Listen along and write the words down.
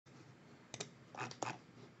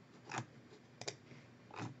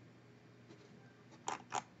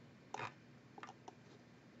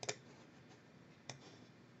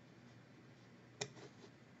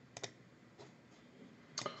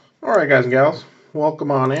Alright guys and gals,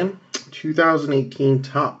 welcome on in. 2018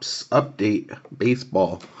 Topps Update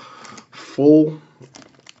Baseball. Full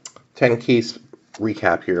 10 case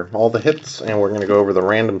recap here. All the hits, and we're going to go over the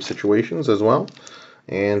random situations as well.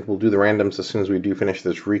 And we'll do the randoms as soon as we do finish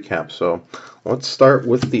this recap. So let's start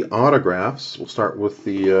with the autographs. We'll start with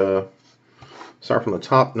the start from the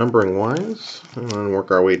top numbering wise and then work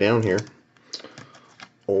our way down here.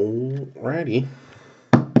 Alrighty.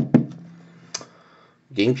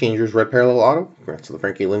 Game Changers, red parallel auto. Congrats to the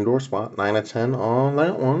Frankie Lindor spot. 9 of 10 on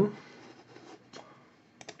that one.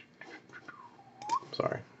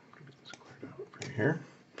 Sorry. Right here.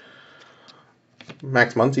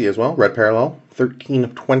 Max Muncy as well, red parallel. 13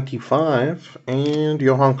 of 25. And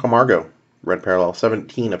Johan Camargo, red parallel.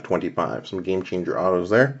 17 of 25. Some Game Changer autos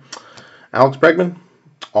there. Alex Bregman,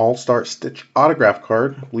 All-Star Stitch autograph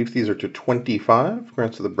card. I believe these are to 25.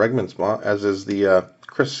 Congrats to the Bregman spot, as is the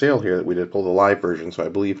Chris Sale here that we did pull the live version, so I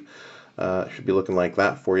believe should be looking like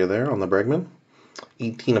that for you there on the Bregman.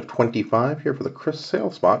 18 of 25 here for the Chris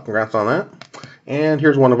Sale spot. Congrats on that. And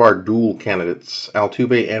here's one of our dual candidates,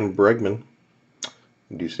 Altuve and Bregman.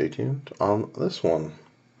 Do stay tuned on this one.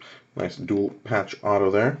 Nice dual patch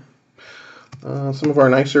auto there. Some of our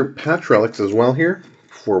nicer patch relics as well here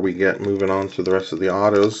before we get moving on to the rest of the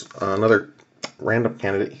autos. Another random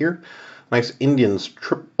candidate here. Nice Indians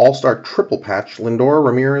All-Star triple patch, Lindor,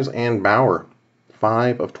 Ramirez, and Bauer.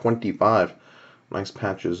 5 of 25. Nice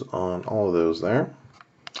patches on all of those there.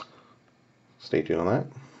 Stay tuned on that.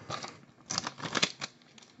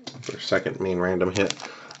 Our second main random hit.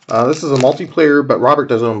 This is a multiplayer, but Robert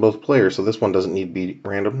does own both players, so this one doesn't need to be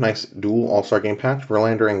random. Nice dual All-Star game patch,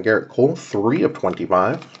 Verlander and Garrett Cole. 3 of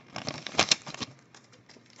 25.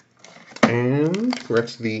 And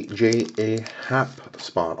congrats to the J.A. Happ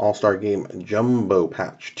spot. All-Star Game Jumbo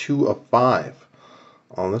Patch. 2 of 5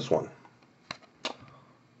 on this one.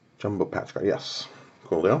 Jumbo Patch card, yes.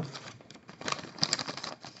 Cool deal.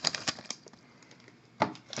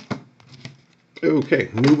 Okay,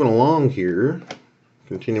 moving along here.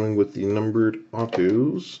 Continuing with the numbered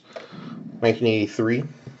autos. 1983.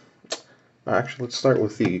 Actually, let's start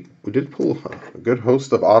with the... We did pull a good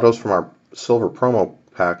host of autos from our silver promo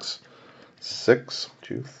packs. 6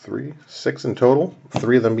 in total,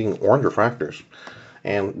 3 of them being orange refractors,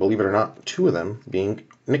 and believe it or not, 2 of them being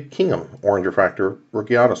Nick Kingham orange refractor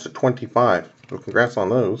rookie autos at 25. So congrats on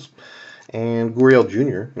those. And Gurriel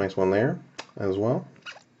Jr., nice one there as well.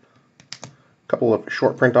 A couple of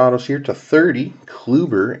short print autos here to 30,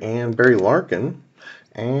 Kluber and Barry Larkin,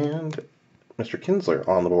 and Mr. Kinsler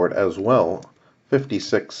on the board as well.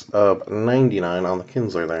 56 of 99 on the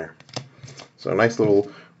Kinsler there. So nice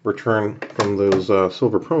little return from those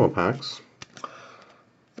silver promo packs.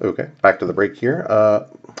 Okay, back to the break here.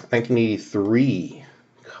 1983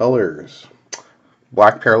 colors.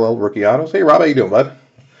 Black parallel rookie autos. Hey Rob, how you doing, bud?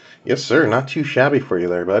 Yes, sir. Not too shabby for you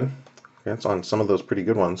there, bud. That's on some of those pretty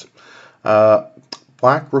good ones.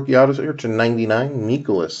 Black rookie autos here to 99.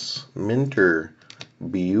 Nicholas, Minter,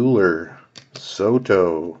 Bueller,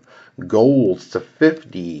 Soto. Golds to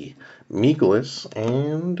 50. Nicholas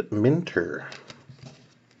and Minter.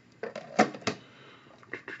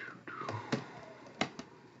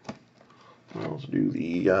 Let's do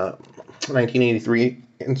the 1983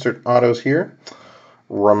 insert autos here.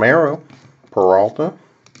 Romero, Peralta,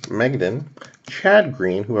 Megden, Chad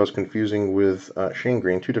Green, who I was confusing with Shane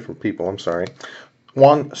Green, 2 different people, I'm sorry.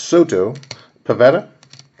 Juan Soto, Pivetta,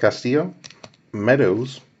 Castillo,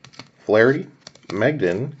 Meadows, Flaherty,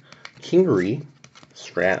 Megden, Kingery,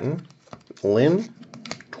 Stratton, Lynn,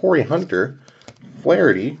 Torrey Hunter,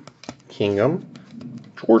 Flaherty, Kingham,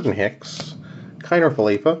 Jordan Hicks, Kiner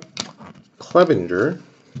Falefa, Clevenger,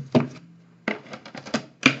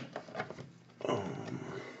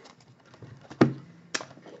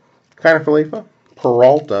 Kiner Falefa,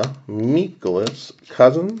 Peralta, Nicholas,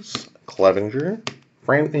 Cousins, Clevenger,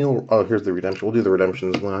 Frank Neal. Oh, here's the redemption. We'll do the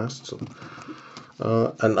redemptions last. So,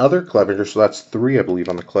 another Clevenger, so that's 3, I believe,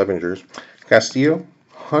 on the Clevengers. Castillo,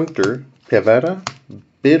 Hunter, Pivetta,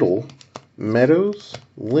 Biddle, Meadows,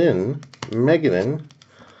 Lynn, Megadon,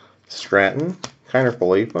 Stratton, Kiner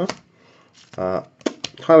Falefa,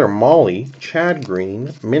 Tyler Mahle, Chad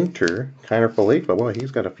Green, Minter, Kiner Falefa. Boy,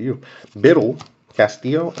 he's got a few. Biddle,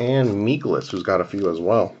 Castillo, and Nicholas, who's got a few as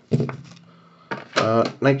well.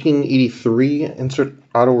 1983 insert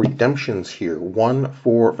auto redemptions here. 1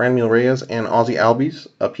 for Franmil Reyes and Ozzie Albies,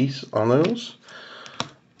 a piece on those.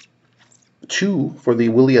 2 for the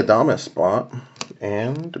Willy Adames spot.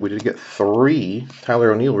 And we did get 3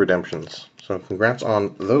 Tyler O'Neill redemptions. So congrats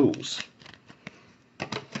on those.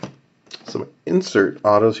 Some insert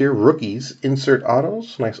autos here. Rookies insert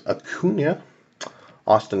autos. Nice Acuna.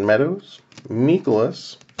 Austin Meadows,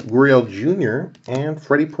 Mikolas, Gurriel Jr., and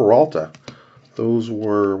Freddie Peralta. Those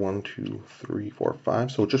were 1, 2, 3, 4,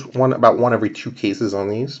 5. So just about one every 2 cases on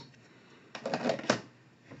these.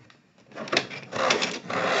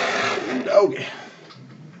 Okay.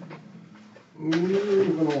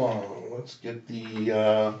 Moving along. Let's get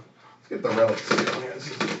the relics here.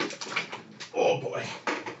 Oh boy.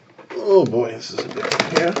 Oh boy, this is a bit.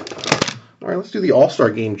 Yeah. All right, let's do the All-Star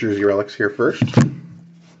Game jersey relics here first.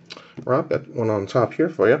 Rob, got one on top here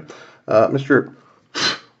for you. Mr.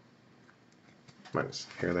 Minus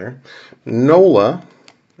hair there. Nola.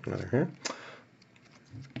 Another hair.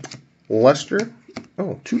 Lester.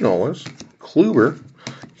 Oh, 2 Nolas. Kluber.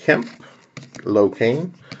 Kemp.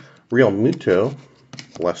 Locaine. Real Muto.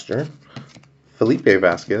 Lester. Felipe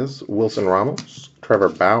Vasquez. Wilson Ramos. Trevor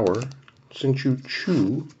Bauer. Sinchu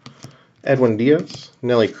Chu. Edwin Diaz,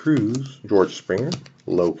 Nelly Cruz, George Springer,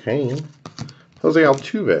 Locaine, Jose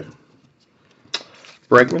Altuve,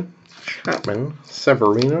 Bregman, Chapman,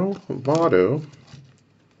 Severino, Votto,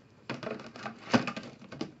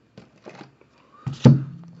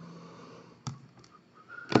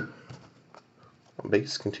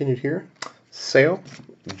 base continued here, Sale,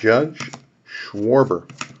 Judge, Schwarber,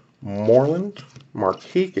 Moreland,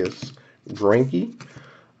 Markakis, Greinke,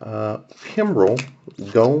 Kimbrel,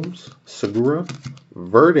 Gomes, Segura,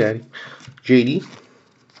 Verdaddy, JD,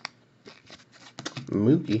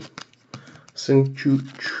 Mookie,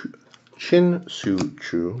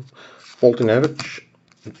 Chin-Soo-Choo, Fultonevich,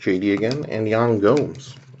 JD again, and Yan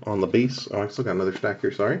Gomes on the base. Oh, I still got another stack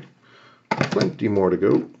here, sorry. Plenty more to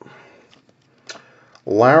go.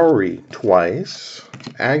 Lowry twice,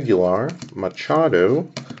 Aguilar, Machado,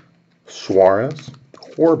 Suarez,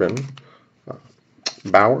 Corbin,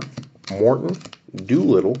 Bauer, Morton,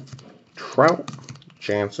 Doolittle, Trout,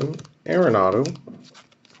 Jansen, Arenado,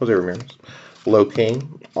 Jose Ramirez,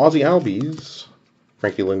 Locaine, Ozzie Albies,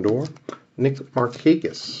 Frankie Lindor, Nick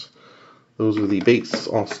Markakis. Those are the base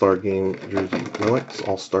All-Star Game jersey relics,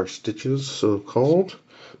 All-Star Stitches, so-called.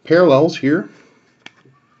 Parallels here.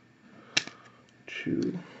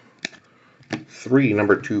 2, 3,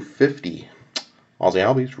 number 250. Ozzie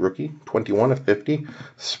Albies, rookie, 21 of 50.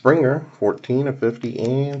 Springer, 14 of 50.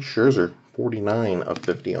 And Scherzer, 49 of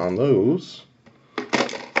 50 on those. A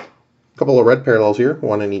couple of red parallels here,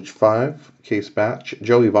 1 in each 5 case batch.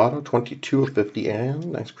 Joey Votto, 22 of 50.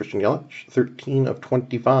 And nice Christian Yelich, 13 of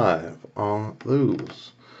 25 on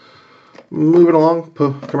those. Moving along,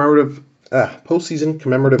 postseason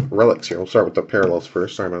commemorative relics here. We'll start with the parallels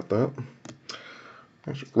first. Sorry about that.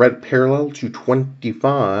 Red parallel to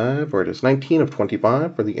 25, or it is 19 of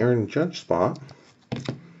 25 for the Aaron Judge spot.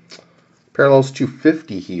 Parallels to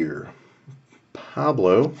 50 here.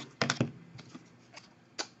 Pablo,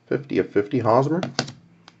 50 of 50. Hosmer,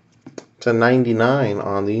 to 99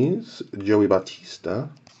 on these. Jose Bautista.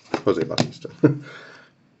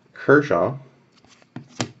 Kershaw,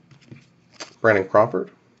 Brandon Crawford,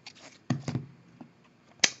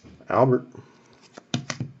 Albert,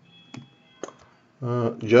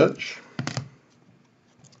 Judge,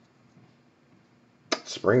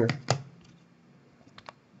 Springer,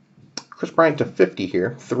 Chris Bryant to 50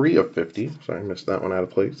 here, 3 of 50. Sorry, I missed that one out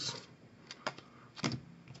of place.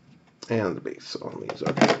 And the base on these.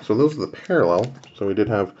 Okay, so those are the parallel. So we did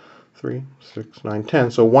have 3, 6, 9,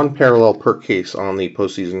 10. So 1 parallel per case on the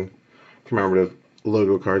postseason commemorative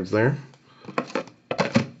logo cards there.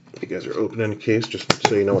 You guys are opening a case just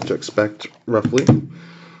so you know what to expect roughly.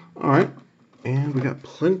 All right. And we got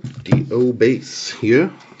plenty of base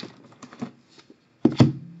here.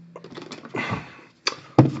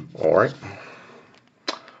 All right.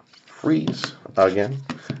 Freeze again.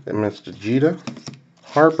 And Mr. Jeter,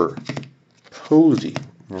 Harper, Posey,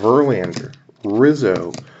 Verlander,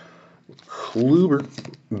 Rizzo, Kluber,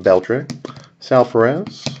 Beltre, Sal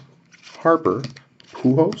Perez, Harper,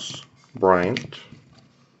 Pujols, Bryant,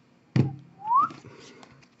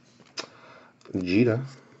 Jeter,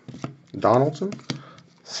 Donaldson,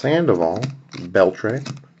 Sandoval, Beltre,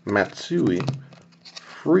 Matsui,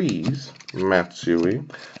 Freeze, Matsui,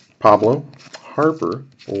 Pablo, Harper,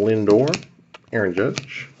 Lindor, Aaron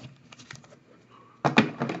Judge,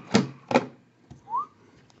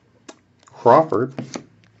 Crawford,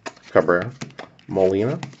 Cabrera,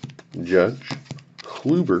 Molina, Judge,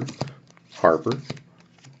 Kluber, Harper,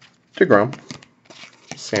 DeGrom,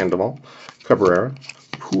 Sandoval, Cabrera,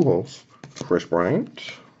 Pujols, Chris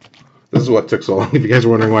Bryant. This is what took so long. If you guys are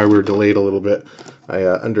wondering why we were delayed a little bit, I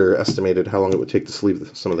underestimated how long it would take to sleeve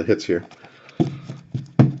some of the hits here.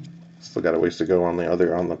 Still got a ways to go on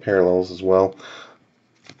the parallels as well.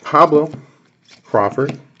 Pablo,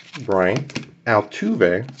 Crawford, Bryant,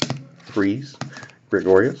 Altuve, Freeze,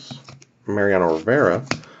 Gregorius, Mariano Rivera,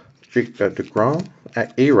 Jake DeGrom,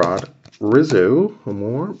 at A-Rod, Rizzo,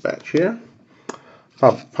 more, Batshare,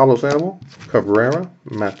 Pablo Sandoval, Cabrera,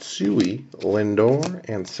 Matsui, Lindor,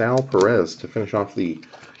 and Sal Perez to finish off the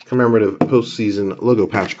commemorative postseason logo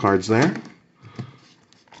patch cards there.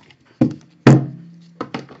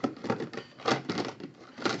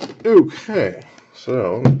 Okay,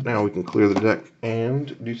 so now we can clear the deck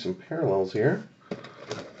and do some parallels here,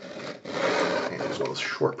 and as well as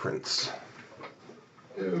short prints.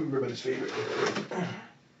 Everybody's favorite.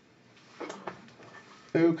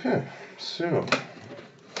 Okay, so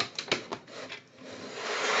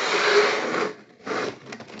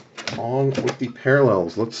on with the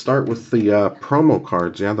parallels. Let's start with the promo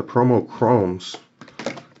cards. Yeah, the promo chromes.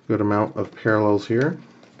 Good amount of parallels here.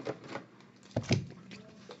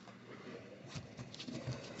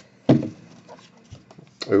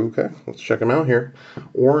 Okay, let's check them out here.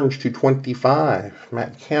 Orange to 25,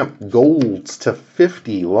 Matt Kemp. Golds to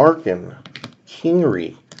 50, Larkin,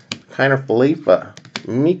 Kingery, Kiner Falefa,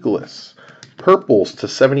 Mikolas. Purples to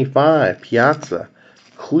 75, Piazza,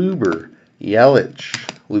 Kluber, Yelich,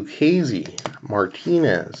 Lucchesi,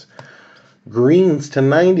 Martinez. Greens to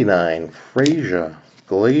 99, Frazier,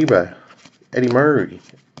 Gleba, Eddie Murray,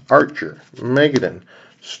 Archer, Megadon,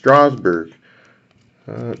 Strasburg,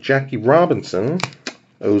 Jackie Robinson,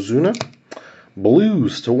 Ozuna.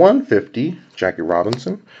 Blues to 150, Jackie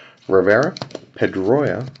Robinson, Rivera,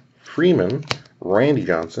 Pedroia, Freeman, Randy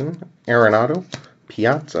Johnson, Arenado,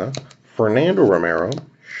 Piazza, Fernando Romero,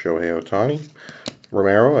 Shohei Ohtani,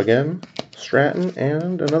 Romero again, Stratton,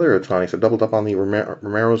 and another Ohtani. So doubled up on the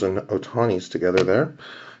Romeros and Ohtanis together there.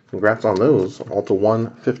 Congrats on those. All to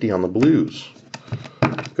 150 on the Blues.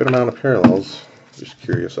 Good amount of parallels. Just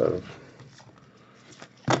curious out of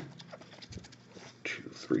 2,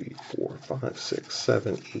 3, 4, 5, 6,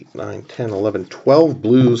 7, 8, 9, 10, 11, 12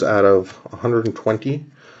 Blues out of 120.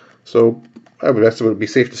 So I would guess it would be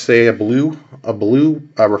safe to say a blue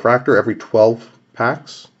refractor every 12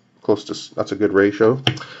 packs. Close to, that's a good ratio.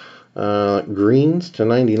 Greens to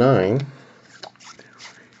 99. 2, 3,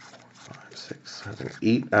 4, 5, 6, 7,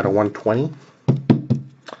 8 out of 120.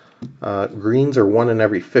 Greens are 1 in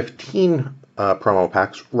every 15 promo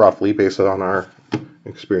packs, roughly, based on our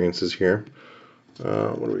experiences here.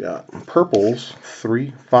 What do we got? Purples,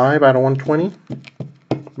 5 out of 120.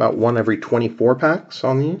 About 1 every 24 packs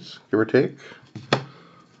on these, give or take.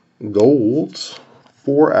 Golds,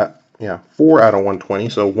 4 out of 120,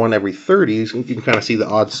 so 1 every 30. So you can kind of see the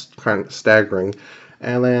odds kind of staggering.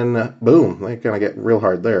 And then, boom, they kind of get real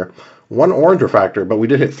hard there. 1 orange refractor, but we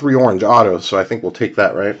did hit 3 orange autos, so I think we'll take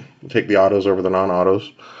that, right? We'll take the autos over the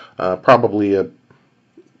non-autos. Probably a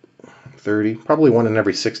 30, probably 1 in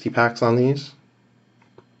every 60 packs on these.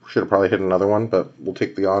 Should have probably hit another one, but we'll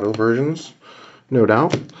take the auto versions, no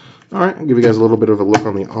doubt. All right, I'll give you guys a little bit of a look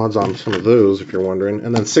on the odds on some of those, if you're wondering.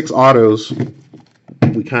 And then 6 autos,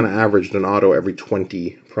 we kind of averaged an auto every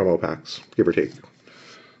 20 promo packs, give or take.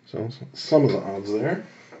 So some of the odds there.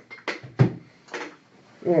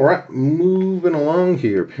 All right, moving along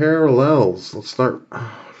here. Parallels. Let's start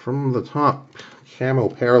from the top. Camo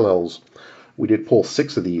parallels. We did pull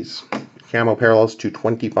 6 of these. Camo parallels to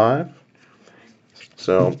 25.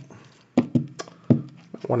 So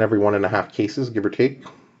 1 every 1.5 cases, give or take.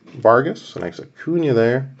 Vargas, a nice Acuna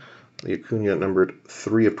there. The Acuna numbered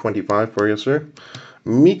 3 of 25 for you, sir.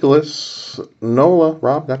 Mikolas, Nola,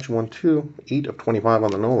 Rob, got you one too. 8 of 25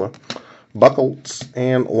 on the Nola. Buckles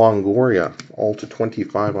and Longoria, all to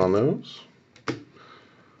 25 on those.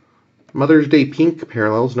 Mother's Day Pink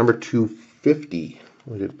parallels, number 250.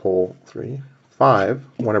 We did pull 3, 5,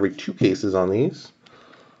 1 every 2 cases on these.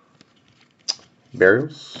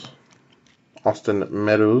 Barrios, Austin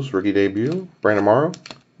Meadows, rookie debut. Brandon Morrow,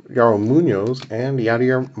 Yaro Munoz, and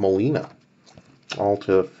Yadier Molina, all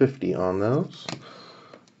to 50 on those.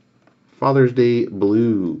 Father's Day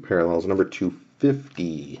Blue parallels, number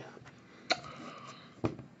 250.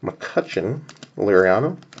 McCutchen,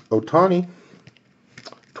 Liriano, Ohtani,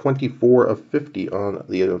 24 of 50 on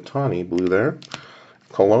the Ohtani blue there.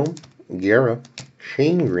 Colon, Guerra,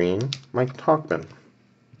 Shane Green, Mike Tauchman.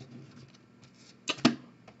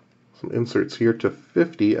 Some inserts here to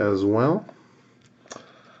 50 as well.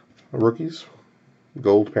 Rookies,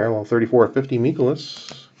 gold parallel, 34 of 50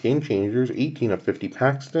 Mikolas. Game Changers, 18 of 50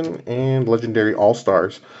 Paxton. And Legendary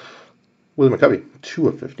All-Stars, Willie McCovey, 2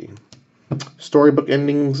 of 50. Storybook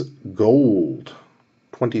Endings, gold,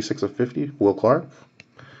 26 of 50, Will Clark.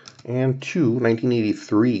 And 2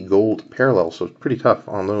 1983 gold parallels, so it's pretty tough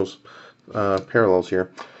on those parallels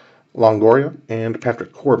here. Longoria and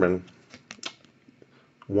Patrick Corbin,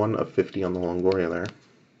 1 of 50 on the Longoria there.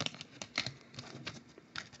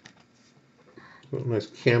 So nice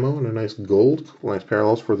camo and a nice gold. Nice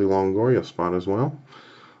parallels for the Longoria spot as well.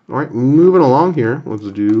 All right, moving along here,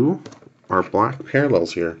 let's do our black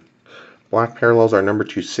parallels here. Black parallels are number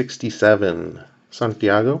 267.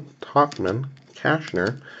 Santiago, Tachman,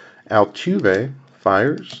 Cashner, Altuve,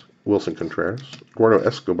 Fires, Wilson Contreras, Eduardo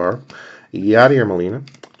Escobar, Yadier Molina,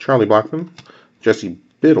 Charlie Blackmon, Jesse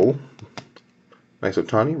Biddle, nice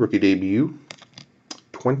Ohtani, rookie debut,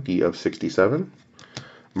 20 of 67.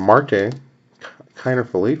 Marte, Kiner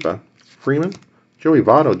Falefa, Freeman, Joey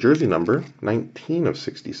Votto, jersey number, 19 of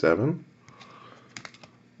 67.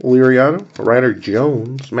 Liriano, Ryder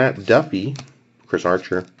Jones, Matt Duffy, Chris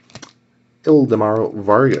Archer, Ildemaro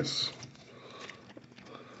Vargas.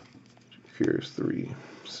 Here's 3,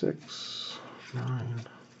 6, 9,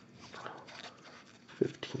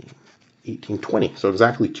 15, 18, 20. So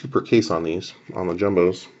exactly 2 per case on these, on the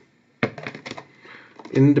jumbos.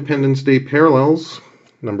 Independence Day parallels,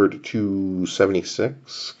 numbered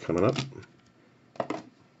 276, coming up.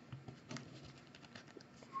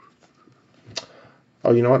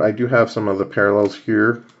 Oh, you know what? I do have some of the parallels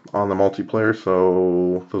here on the multiplayer,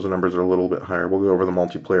 so those numbers are a little bit higher. We'll go over the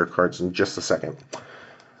multiplayer cards in just a second.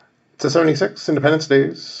 To 76, Independence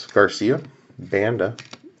Days, Garcia, Banda,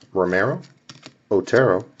 Romero,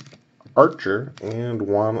 Otero, Archer, and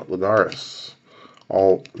Juan Lagares.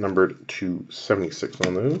 All numbered to 76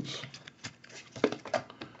 on those.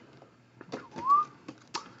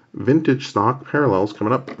 Vintage stock parallels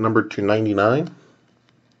coming up, numbered to 99.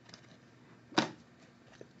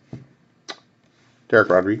 Derek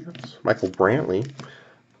Rodriguez, Michael Brantley,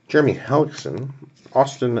 Jeremy Hellickson,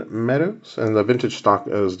 Austin Meadows, and the vintage stock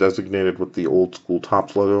is designated with the old school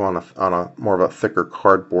Topps logo on a more of a thicker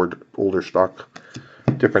cardboard, older stock,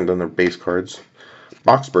 different than the base cards.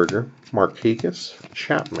 Boxberger, Markakis,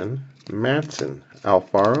 Chapman, Madsen,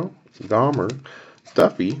 Alfaro, Gomer,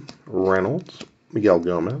 Duffy, Reynolds, Miguel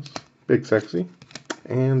Gomez, Big Sexy,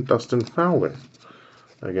 and Dustin Fowler.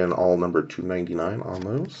 Again, all numbered 299 on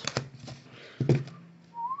those.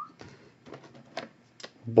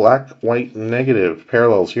 Black, white, negative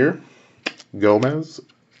parallels here. Gomez,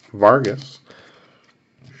 Vargas,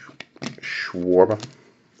 Schwarber,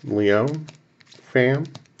 Leone, Pham,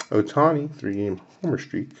 Ohtani, 3-game homer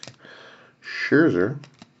streak, Scherzer,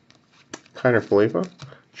 Kiner Falefa,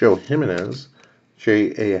 Joe Jimenez,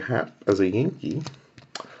 J.A. Happ as a Yankee,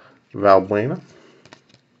 Valbuena,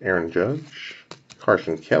 Aaron Judge,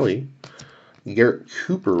 Carson Kelly, Garrett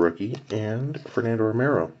Cooper rookie, and Fernando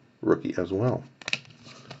Romero rookie as well.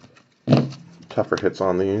 Tougher hits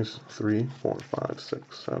on these. 3, 4, 5,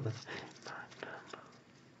 6, 7, 8, 9,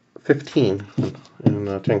 10, 15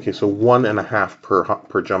 in 10 case. So 1.5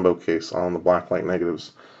 per jumbo case on the black white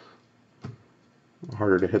negatives.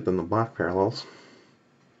 Harder to hit than the black parallels.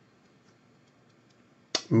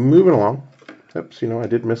 Moving along. Oops, I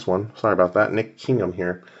did miss one. Sorry about that. Nick Kingham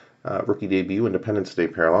here. Rookie debut, Independence Day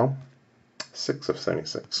parallel. 6 of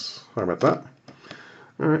 76. Sorry about that.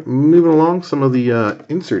 All right, moving along, some of the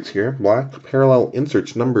inserts here. Black parallel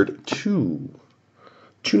inserts numbered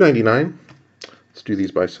 299. Let's do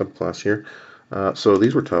these by subclass here. So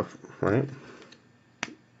these were tough, right?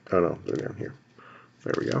 Oh no, they're down here.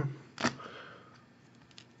 There we go.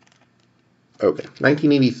 Okay,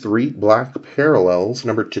 1983 black parallels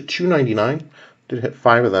numbered to 299. Did hit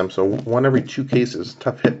 5 of them, so 1 every 2 cases.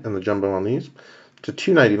 Tough hit in the jumbo on these. To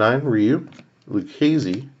 299, Ryu,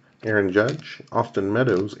 Lucchesi, Aaron Judge, Austin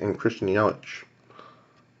Meadows, and Christian Yelich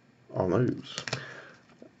on those.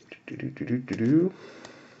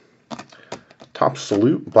 Top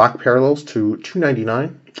salute, black parallels to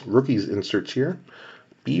 299. Rookies inserts here.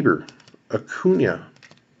 Bieber, Acuna,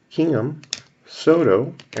 Kingham,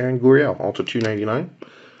 Soto, and Gurriel, all to 299.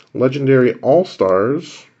 Legendary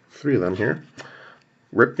All-Stars, 3 of them here.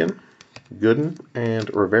 Ripken, Gooden,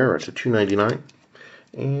 and Rivera to 299.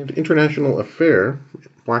 And International Affair,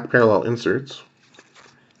 black parallel inserts.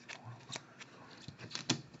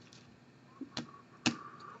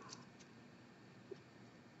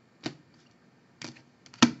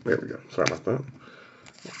 There we go. Sorry about that.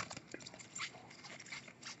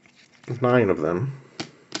 9 of them.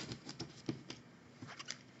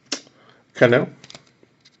 Cano,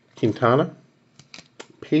 Quintana,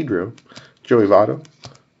 Pedro, Joey Votto,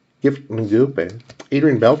 Gift Ngupe,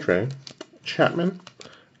 Adrian Beltre, Chapman,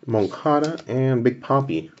 Moncada, and Big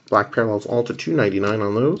Papi. Black parallels all to 299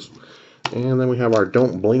 on those. And then we have our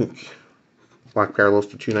Don't Blink black parallels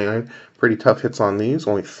to 299. Pretty tough hits on these.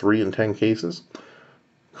 Only 3 in 10 cases.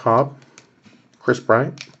 Cobb, Chris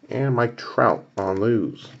Bryant, and Mike Trout on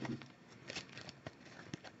those.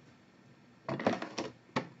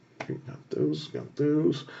 Got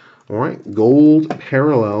those. All right, gold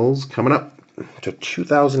parallels coming up. to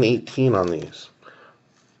 2018 on these.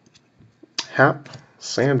 Happ,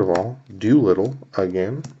 Sandoval, Doolittle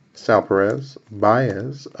again, Sal Perez,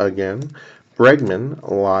 Baez again, Bregman,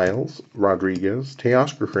 Lyles, Rodriguez,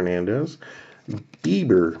 Teoscar Fernandez,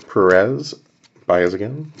 Bieber, Perez, Baez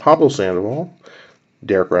again, Pablo Sandoval,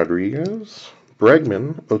 Derek Rodriguez,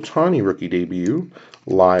 Bregman, Ohtani rookie debut,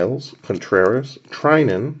 Lyles, Contreras,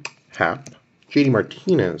 Trinan, Happ, JD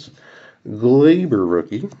Martinez, Glaber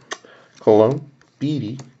rookie, Colon,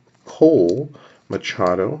 Beatty, Cole,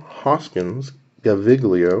 Machado, Hoskins,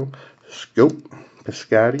 Gaviglio, Scope,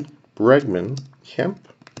 Piscotty, Bregman, Kemp,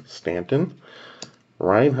 Stanton,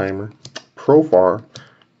 Reinheimer, Profar,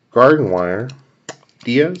 Gardenwire,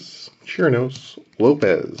 Diaz, Chirinos,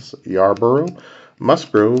 Lopez, Yarborough,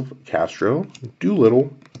 Musgrove, Castro,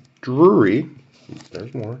 Doolittle, Drury.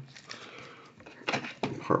 There's more.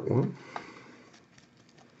 Part 1.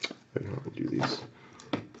 I'll do these.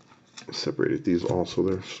 I separated these also.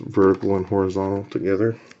 They're vertical and horizontal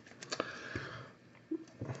together.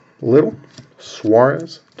 Little,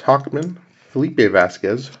 Suarez, Tauchman, Felipe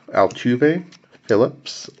Vasquez, Altuve,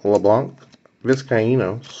 Phillips, LeBlanc,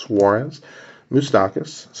 Vizcaíno, Suarez,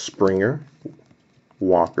 Moustakas, Springer,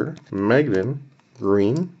 Walker, Megden,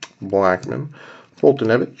 Green, Blackman,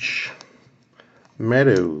 Foltynewicz,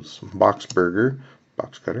 Meadows, Boxberger,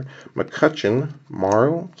 Boxcutter, McCutcheon,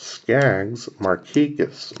 Morrow, Skaggs,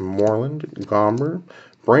 Markakis, Moreland, Gomber,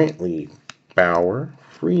 Brantley, Bauer,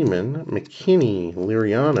 Freeman, McKinney,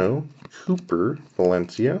 Liriano, Cooper,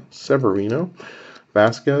 Valencia, Severino,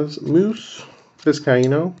 Vasquez, Moose,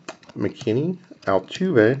 Vizcaíno, McKinney,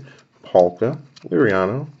 Altuve, Palka,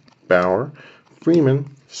 Liriano, Bauer, Freeman,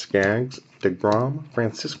 Skaggs, DeGrom,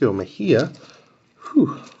 Francisco Mejia.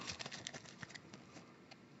 Whew.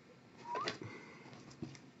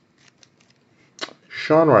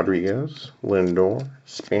 Sean Rodriguez, Lindor,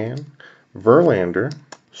 Span, Verlander,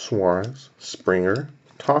 Suarez, Springer,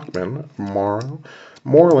 Tauchman, Morrow,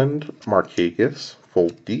 Moreland, Markakis,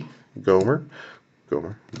 Folty, Gomber,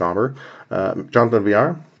 Jonathan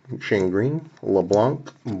Villar, Shane Green,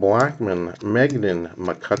 LeBlanc, Blackman, Megden,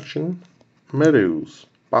 McCutcheon, Meadows,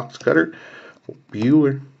 Boxcutter,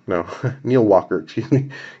 Neil Walker, excuse me,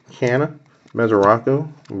 Canna,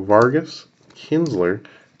 Mesoraco, Vargas, Kinsler,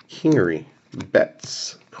 Kingery,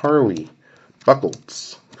 Betts, Carly,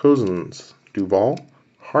 Buckles, Cozens, Duvall,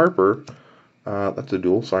 Harper, that's a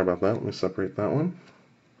duel, sorry about that, let me separate that one,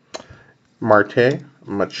 Marte,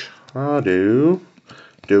 Machado,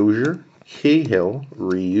 Dozier, Cahill,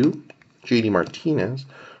 Ryu, JD Martinez,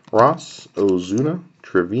 Ross, Ozuna,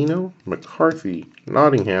 Trevino, McCarthy,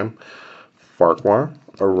 Nottingham, Farquhar,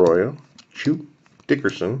 Arroyo, Choop,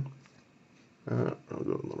 Dickerson, I'll go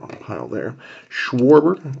to the wrong pile there,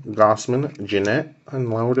 Schwarber, Gossman, Jeanette, and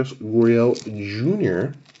Lourdes Gurriel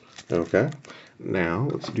Jr. Okay, now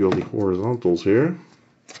let's do all the horizontals here.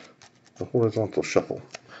 The horizontal shuffle.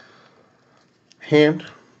 Hand,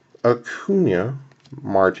 Acuna,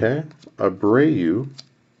 Marte, Abreu,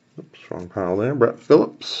 oops, wrong pile there, Brett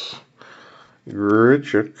Phillips,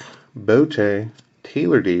 Grichuk, Bote,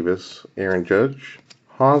 Taylor Davis, Aaron Judge,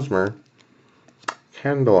 Hosmer,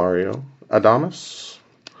 Candelario, Adames,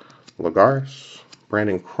 Lagares,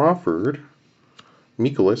 Brandon Crawford,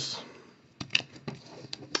 Mikolas,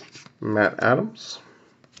 Matt Adams,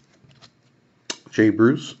 Jay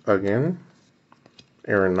Bruce again,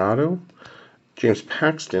 Arenado, James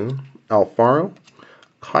Paxton, Alfaro,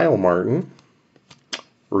 Kyle Martin,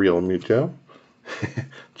 Real Muto,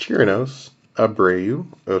 Chirinos, Abreu,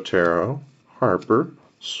 Otero, Harper,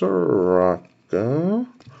 Soraka,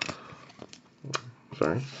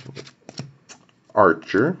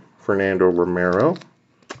 Archer, Fernando Romero,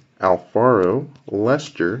 Alfaro,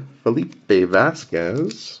 Lester, Felipe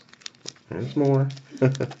Vasquez. There's more.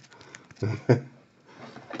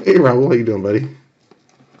 Hey, Raul, how you doing, buddy?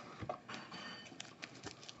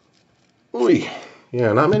 Oy.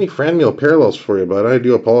 Yeah, not many Franmil parallels for you, but I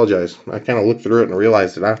do apologize. I kind of looked through it and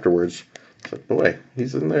realized it afterwards. It's like, boy,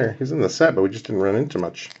 he's in there. He's in the set, but we just didn't run into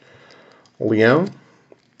much. Leon,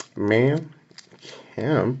 Mann,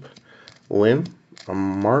 Kemp, Lynn,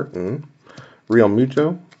 Martin, Real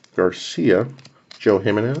Muto, Garcia, Joe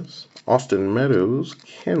Jimenez, Austin Meadows,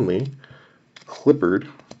 Kenley, Clippard,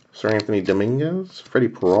 Sir Anthony Dominguez, Freddie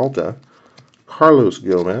Peralta, Carlos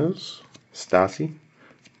Gomez, Stassi,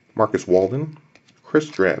 Marcus Walden, Chris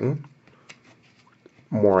Stratton,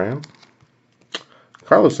 Moran,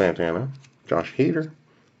 Carlos Santana, Josh Hader,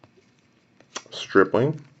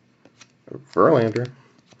 Stripling, Verlander,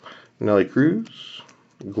 Nelly Cruz,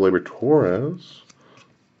 Gleyber Torres,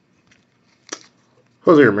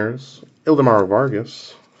 Jose Ramirez, Ildemaro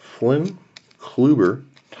Vargas, Flynn, Kluber,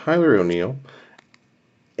 Tyler O'Neill,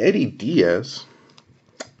 Eddie Diaz,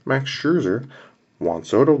 Max Scherzer, Juan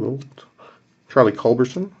Soto Gold, Charlie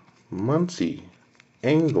Culberson, Muncy,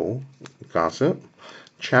 Engel, Gossett,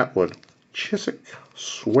 Chatwood, Chiswick,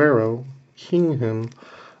 Suero, Kingham,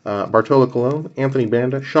 Bartolo Colon, Anthony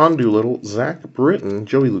Banda, Sean Doolittle, Zach Britton,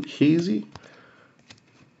 Joey Lucchese,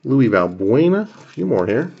 Louis Valbuena, a few more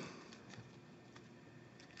here.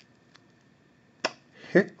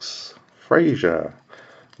 Hicks, Frazier,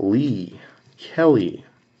 Lee, Kelly,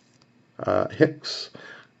 Hicks,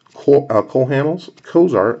 Cole Hamels,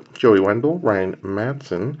 Cozart, Joey Wendell, Ryan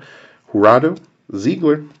Madsen, Jurado,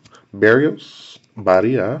 Ziegler, Barrios,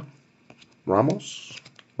 Baria, Ramos,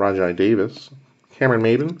 Rajai Davis, Cameron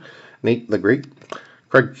Maben, Nate the Great,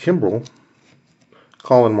 Craig Kimbrell,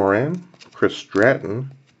 Colin Moran, Chris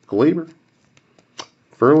Stratton, Glaber,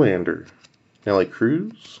 Verlander, Nelly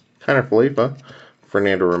Cruz, Connor Falefa,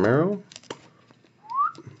 Fernando Romero,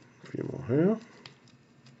 a few more here,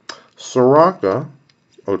 Soraka,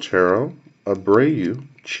 Otero, Abreu,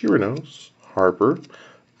 Chirinos, Harper,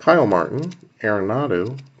 Kyle Martin,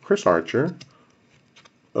 Arenado, Chris Archer,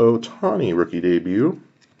 Ohtani rookie debut,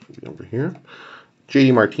 over here,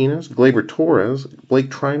 JD Martinez, Gleyber Torres, Blake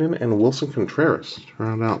Trinan, and Wilson Contreras.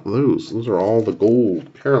 Round out those. Those are all the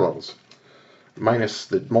gold parallels, minus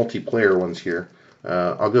the multiplayer ones here.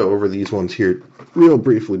 I'll go over these ones here real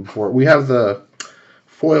briefly before. We have the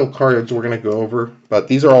foil cards we're going to go over, but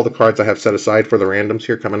these are all the cards I have set aside for the randoms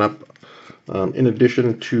here coming up. In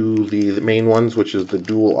addition to the main ones, which is the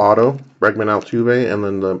dual auto, Bregman Altuve, and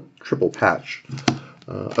then the triple patch.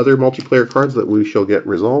 Other multiplayer cards that we shall get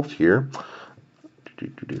resolved here.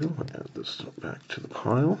 Add this back to the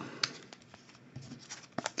pile.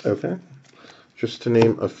 Okay. Just to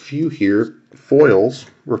name a few here, foils,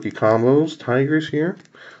 rookie combos, Tigers here.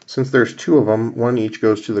 Since there's two of them, one each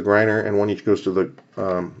goes to the Griner and one each goes to the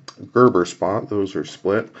Gerber spot. Those are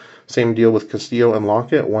split. Same deal with Castillo and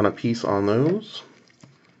Lockett, one apiece on those.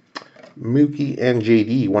 Mookie and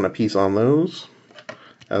JD, one apiece on those.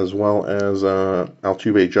 As well as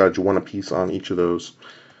Altuve, Judge, one apiece on each of those.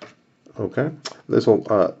 Okay. This will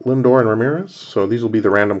Lindor and Ramirez. So these will be the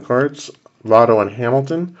random cards. Votto and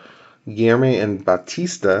Hamilton. Guillermo and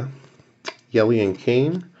Batista, Yelly and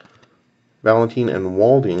Kane, Valentin and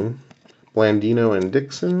Walding, Blandino and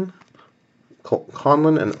Dixon,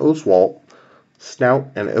 Conlon and Oswalt, Stout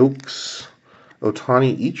and Oaks,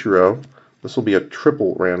 Ohtani Ichiro. This will be a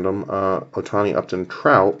triple random. Ohtani, Upton,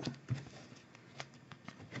 Trout.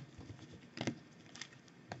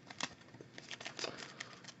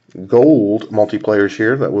 Gold multiplayers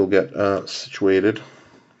here that will get situated.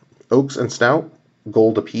 Oaks and Stout.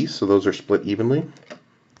 Gold apiece, so those are split evenly.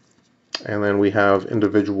 And then we have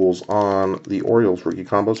individuals on the Orioles rookie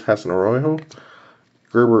combos, Hess and Arroyo,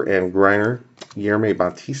 Gerber and Griner, Guillermo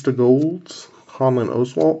Batista golds, Conlon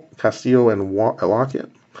Oswalt, Castillo and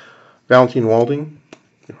Lockett, Valentin Walding,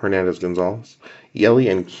 Hernandez Gonzalez, Yelly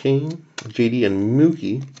and Kane, JD and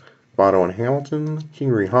Mookie, Votto and Hamilton,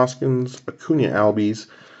 Kingery Hoskins, Acuna Albies,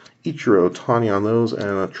 Ichiro Ohtani on those,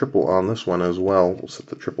 and a triple on this one as well. We'll set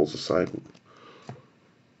the triples aside.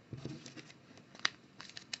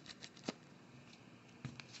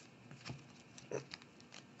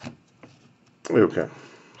 Okay,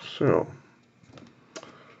 so,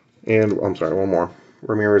 and I'm sorry, one more.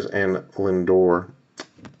 Ramirez and Lindor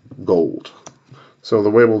gold. So the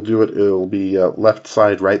way we'll do it, it'll be left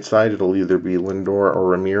side, right side. It'll either be Lindor or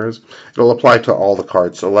Ramirez. It'll apply to all the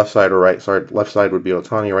cards. So left side or right side. Left side would be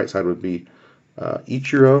Ohtani, right side would be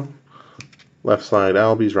Ichiro. Left side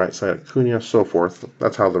Albies, right side Acuna, so forth.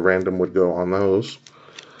 That's how the random would go on those.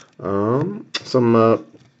 Some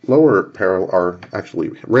lower parallel are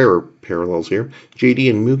actually rarer parallels here.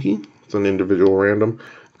 JD and Mookie, it's an individual random.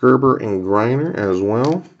 Gerber and Griner as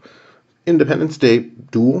well. Independence Day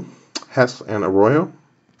dual, Hess and Arroyo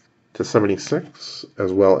to 76,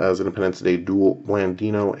 as well as Independence Day dual,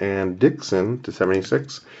 Blandino and Dixon to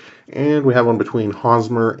 76. And we have one between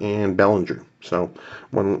Hosmer and Bellinger. So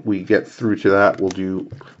when we get through to that, we'll do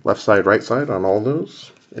left side, right side on all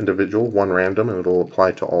those. Individual, one random, and it'll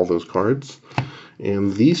apply to all those cards.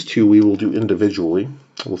 And these two we will do individually.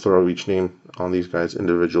 We'll throw each name on these guys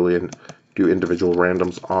individually and do individual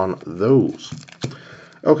randoms on those.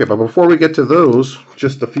 Okay, but before we get to those,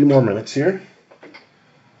 just a few more minutes here.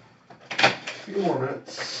 A few more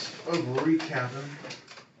minutes of recapping.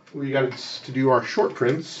 We got to do our short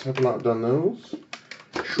prints. Have not done those.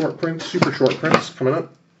 Short prints, super short prints coming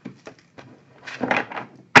up.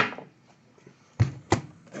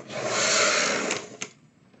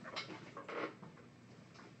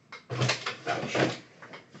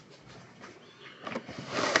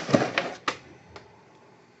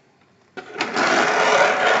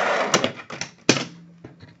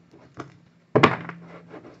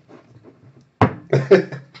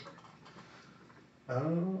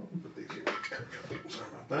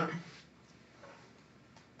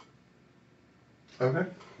 Okay.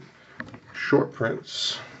 Short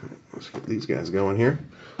prints. Let's get these guys going here.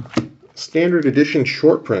 Standard edition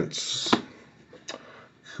short prints.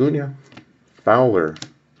 Cunha, Fowler,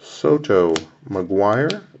 Soto,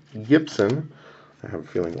 McGuire, Gibson. I have a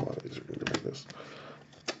feeling a lot of these are going to be like this.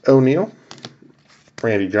 O'Neill,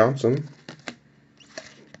 Randy Johnson.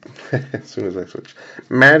 As soon as I switch.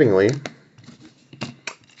 Mattingly,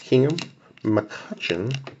 Kingham,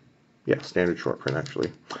 McCutcheon. Yeah, standard short print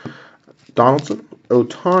actually. Donaldson,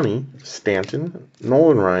 Ohtani, Stanton,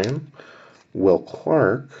 Nolan Ryan, Will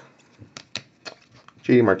Clark,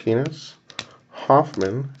 J.D. Martinez,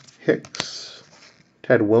 Hoffman, Hicks,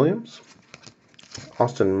 Ted Williams,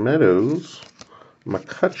 Austin Meadows,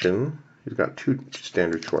 McCutcheon. He's got two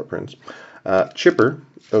standard short prints. Chipper,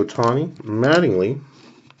 Ohtani, Mattingly.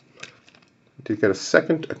 Did get a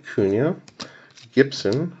second Acuna,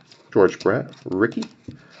 Gibson, George Brett, Ricky,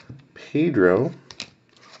 Pedro,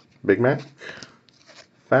 Big Mac,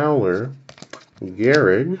 Fowler,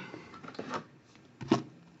 Gehrig.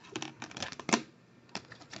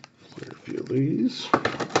 Clear a few of these.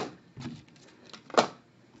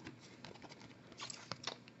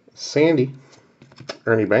 Sandy,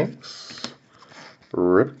 Ernie Banks,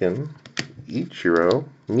 Ripken, Ichiro,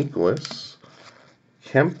 Mikolas,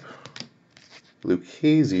 Kemp,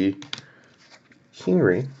 Lucchese,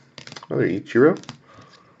 Kingery, another Ichiro,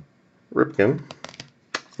 Ripken,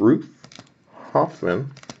 Ruth,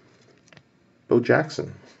 Hoffman, Bo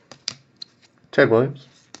Jackson, Ted Williams,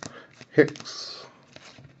 Hicks,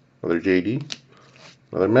 another JD,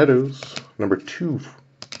 another Meadows, number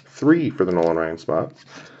 3 for the Nolan Ryan spot,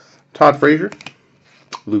 Todd Frazier,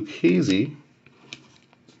 Lucchese,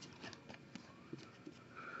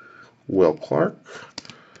 Will Clark,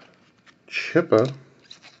 Chippa,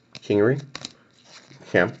 Kingery,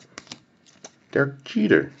 Kemp, Derek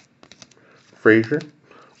Jeter, Frazier,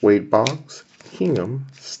 Wade Boggs, Kingham,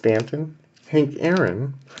 Stanton, Hank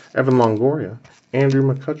Aaron, Evan Longoria, Andrew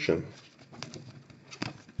McCutcheon.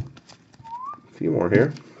 A few more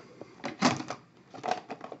here.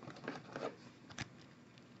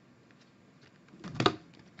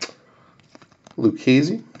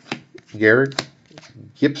 Lucchese, Gehrig,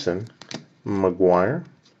 Gibson, McGuire,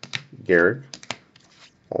 Gehrig,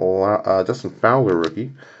 Justin Fowler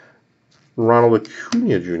rookie, Ronald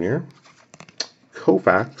Acuna Jr.,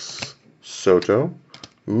 Koufax, Soto,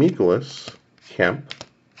 Mikolas, Kemp,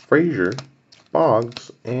 Frazier,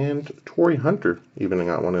 Boggs, and Torrey Hunter. Even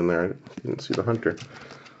got one in there. I didn't see the Hunter.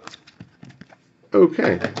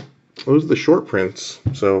 Okay, those are the short prints.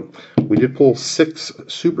 So we did pull 6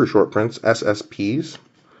 super short prints, SSPs.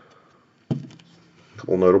 A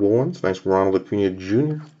couple notable ones. Nice Ronald Acuna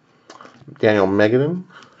Jr., Daniel Megadon,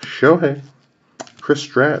 Shohei, Chris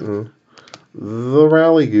Stratton, the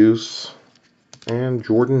Rally Goose, and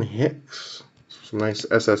Jordan Hicks. Some nice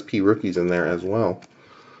SSP rookies in there as well.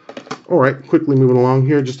 All right, quickly moving along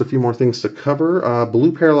here, just a few more things to cover.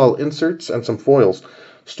 Blue parallel inserts and some foils.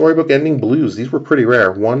 Storybook ending blues. These were pretty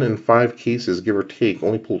rare. 1 in 5 cases, give or take.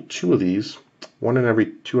 Only pulled 2 of these. 1 in every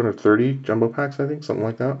 230 jumbo packs, I think, something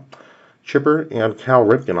like that. Chipper and Cal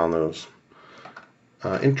Ripken on those.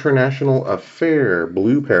 International Affair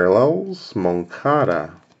blue parallels.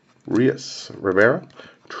 Moncada, Rios, Rivera,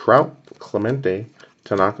 Trout, Clemente,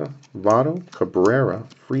 Tanaka, Votto, Cabrera,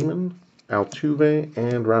 Freeman, Altuve,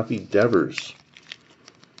 and Rafi Devers.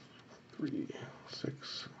 3,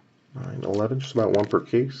 6, 9, 11, just about 1 per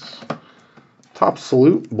case. Top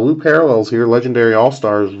salute, blue parallels here. Legendary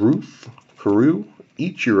All-Stars, Ruth, Carew,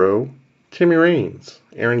 Ichiro, Timmy Raines,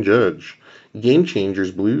 Aaron Judge. Game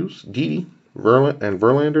Changers blues, Didi,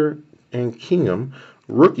 Verlander, and Kingham.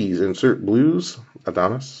 Rookies insert blues,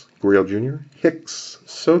 Adonis, Gurriel Jr., Hicks,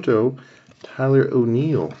 Soto, Tyler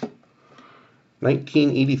O'Neill.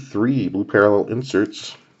 1983 blue parallel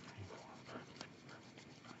inserts.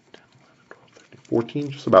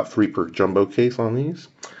 14, just about 3 per jumbo case on these.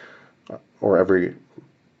 Or every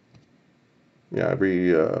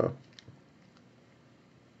 14,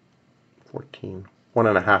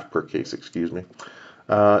 1.5 per case, excuse me.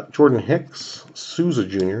 Jordan Hicks, Souza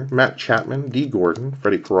Jr., Matt Chapman, D. Gordon,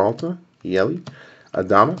 Freddie Peralta, Yelly,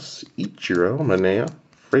 Adames, Ichiro, Manea,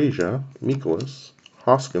 Frazier, Mikolas,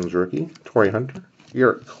 Hoskins rookie, Torrey Hunter,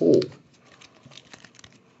 Garrett Cole.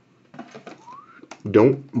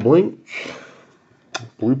 Don't blink.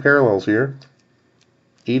 Blue parallels here.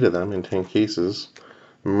 8 of them in 10 cases.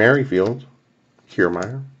 Merrifield,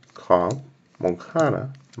 Kiermaier, Cobb,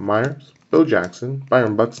 Moncada, Myers, Bo Jackson,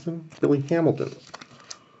 Byron Buxton, Billy Hamilton.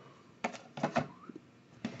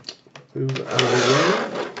 Those out of the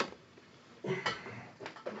way.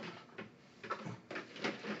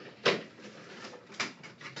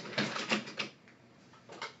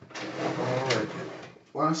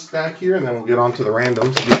 Last stack here, and then we'll get on to the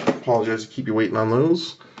randoms. Apologize to keep you waiting on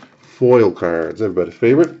those. Foil cards, everybody's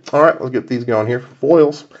favorite. All right, let's get these going here.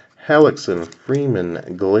 Foils: Hellickson, Freeman,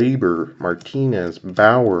 Glaber, Martinez,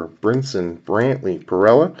 Bauer, Brinson, Brantley,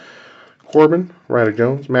 Perella, Corbin, Ryder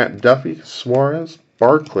Jones, Matt Duffy, Suarez,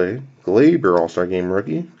 Barclay, Glaber, All-Star Game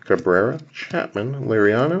rookie, Cabrera, Chapman,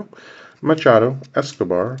 Liriano, Machado,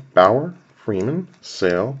 Escobar, Bauer, Freeman,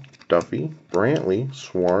 Sale, Duffy, Brantley,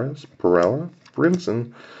 Suarez, Perella,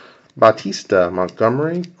 Brinson, Batista,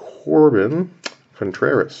 Montgomery, Corbin,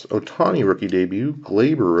 Contreras, Ohtani rookie debut,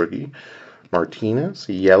 Glaber rookie, Martinez,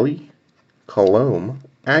 Yelly, Colombe,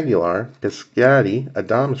 Aguilar, Piscotty,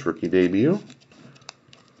 Adames rookie debut,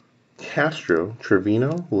 Castro,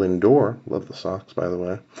 Trevino, Lindor, love the Sox by the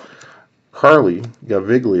way, Carly,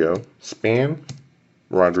 Gaviglio, Span,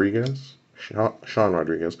 Rodriguez, Sean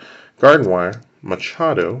Rodriguez, Gardenwire,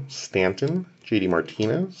 Machado, Stanton, JD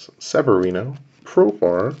Martinez, Severino,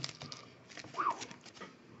 Profar,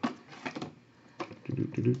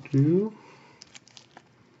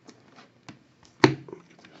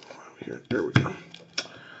 there we go,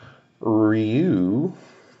 Ryu,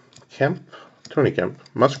 Kemp, Tony Kemp,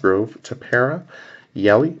 Musgrove, Tepera,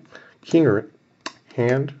 Yelly, Kingerit,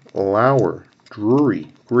 Hand, Lauer,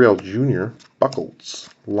 Drury, Grill Jr., Buckles,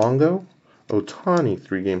 Longo, Ohtani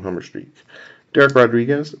 3-game homer streak, Derek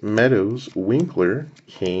Rodriguez, Meadows, Winkler,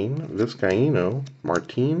 Kane, Vizcaíno,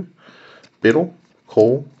 Martin, Biddle,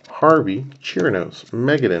 Cole, Harvey, Chirinos,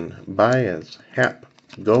 Megadon, Baez, Happ,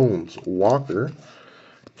 Gomes, Walker,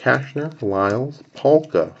 Cashner, Lyles,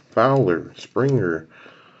 Polka, Fowler, Springer,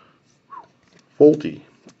 Folty,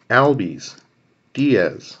 Albies,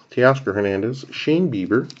 Diaz, Teoscar Hernandez, Shane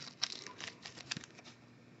Bieber,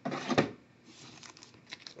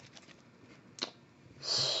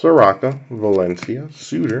 Soraka, Valencia,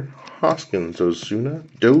 Suter, Hoskins, Ozuna,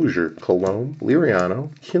 Dozier, Colombe, Liriano,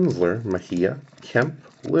 Kinsler, Mejia, Kemp,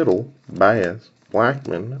 Little, Baez,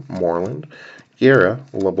 Blackman, Moreland, Guerra,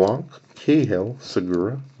 LeBlanc, Cahill,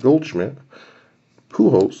 Segura, Goldschmidt,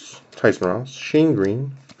 Pujols, Tyson Ross, Shane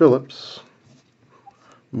Green, Phillips,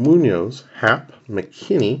 Munoz, Happ,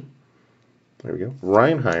 McKinney, there we go,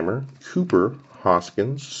 Reinheimer, Cooper,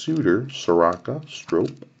 Hoskins, Suter, Soraka,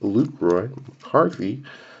 Strope, Lucroy, McCarthy,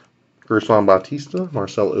 Gerson Bautista,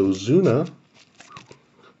 Marcel Ozuna,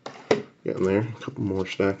 getting there, a couple more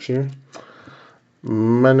stacks here,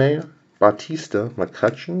 Manea, Bautista,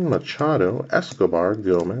 McCutcheon, Machado, Escobar,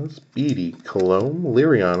 Gomez, Beatty, Colombe,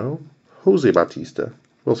 Liriano, Jose Bautista,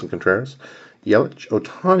 Wilson Contreras, Yelich,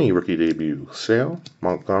 Ohtani rookie debut, Sale,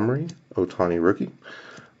 Montgomery, Ohtani rookie,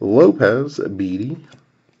 Lopez, Beatty,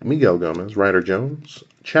 Miguel Gomez, Ryder Jones,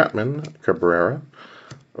 Chapman, Cabrera,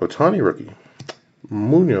 Ohtani rookie,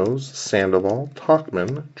 Munoz, Sandoval,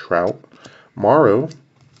 Tauchman, Trout, Morrow,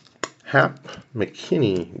 Happ,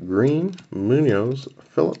 McKinney, Green, Munoz,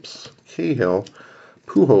 Phillips, Cahill,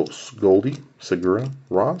 Pujols, Goldie, Segura,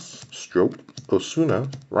 Ross, Strope, Osuna,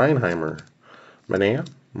 Reinheimer, Manea,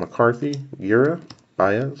 McCarthy, Guerra,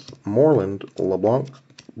 Baez, Moreland, LeBlanc,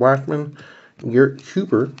 Blackman, Garrett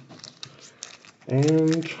Cooper,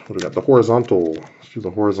 and what do we got? The horizontal. Let's do the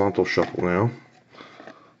horizontal shuffle now.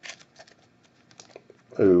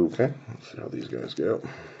 Okay, let's see how these guys go.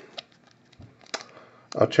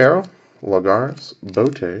 Otero, Lagares,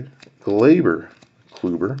 Bote, Glaber,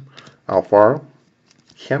 Kluber, Alfaro,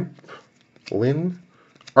 Kemp, Lynn,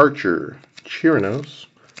 Archer, Chirinos,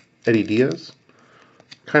 Eddie Diaz,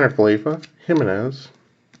 Kiner Falefa, Jimenez,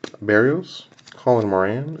 Barrios, Colin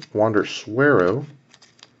Moran, Wander Suero,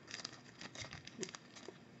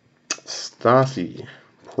 Stasi,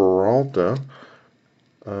 Peralta,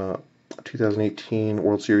 2018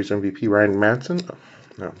 World Series MVP Ryan Madsen,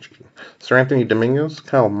 no, Sir Anthony Dominguez,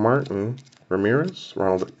 Kyle Martin, Ramirez,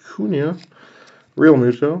 Ronald Acuna, Real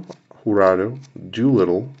Muto, Jurado,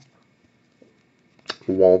 Doolittle,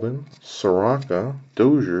 Walden, Soraka,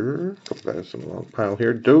 Dozier, a couple guys in a long pile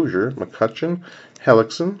here, Dozier, McCutcheon,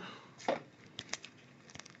 Hellickson,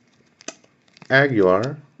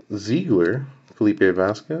 Aguilar, Ziegler, Felipe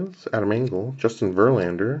Vasquez, Adam Engel, Justin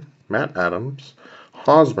Verlander, Matt Adams,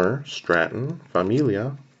 Hosmer, Stratton,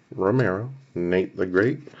 Familia, Romero, Nate the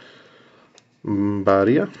Great,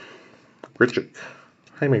 Badia, Grichuk,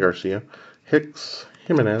 Jaime Garcia, Hicks,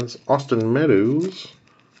 Jimenez, Austin Meadows.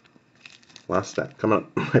 Last stack coming up,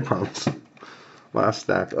 I promise. Last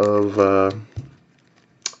stack of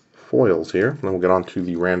foils here. Then we'll get on to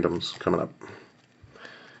the randoms coming up.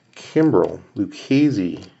 Kimbrel,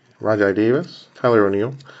 Lucchese, Rajai Davis, Tyler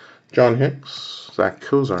O'Neill, John Hicks, Zach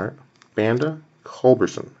Cozart, Banda,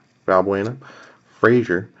 Culberson, Valbuena,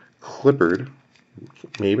 Frazier, Clippard,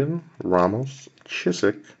 Maben, Ramos,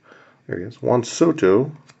 Chiswick, There he is. Juan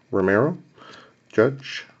Soto, Romero,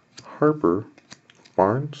 Judge, Harper,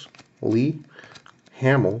 Barnes, Lee,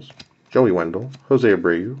 Hamels, Joey Wendell, Jose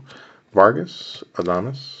Abreu, Vargas,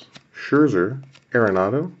 Adames, Scherzer,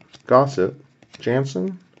 Arenado, Gossett,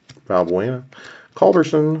 Jansen, Valbuena,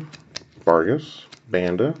 Culberson, Vargas,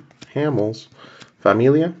 Banda, Hamels,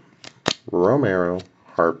 Familia, Romero,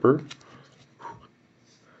 Harper,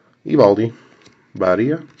 Evaldi,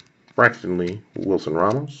 Badia, Braxton Lee, Wilson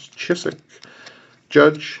Ramos, Chiswick,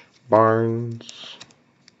 Judge, Barnes,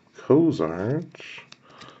 Cozart,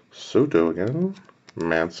 Soto again,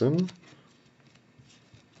 Madsen,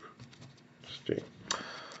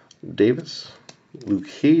 Davis,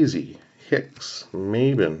 Lucchese, Hicks,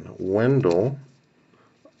 Maben, Wendell,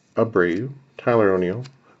 Abreu, Tyler O'Neill,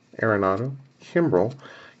 Arenado, Kimbrell,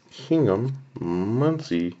 Kingham,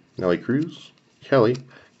 Muncy, Nelly Cruz, Kelly,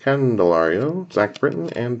 Candelario, Zach Britton,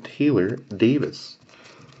 and Taylor Davis.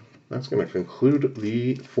 That's going to conclude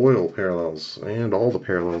the foil parallels, and all the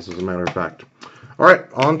parallels, as a matter of fact. All right,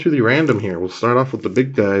 on to the random here. We'll start off with the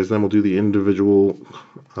big guys, then we'll do the individual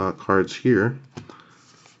cards here.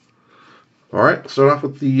 All right, start off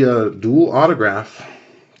with the dual autograph.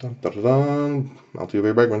 Dun, dun, dun, dun.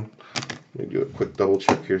 Altuve Bregman. Let me do a quick double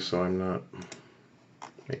check here so I'm not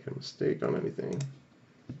making a mistake on anything.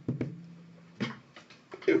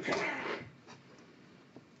 Okay.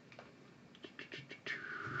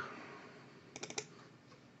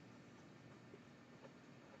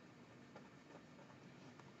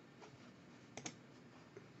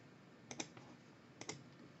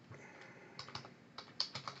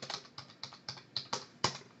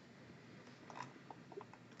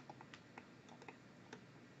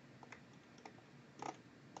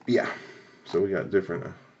 Yeah, so we got different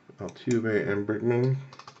Altuve and Bregman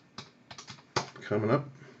coming up.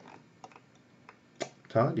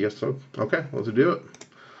 Todd, yes, so. Okay, let's do it.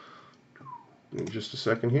 In just a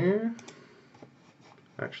second here.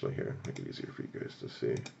 Actually, here, make it easier for you guys to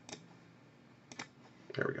see.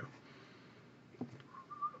 There we go.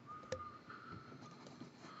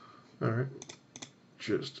 All right,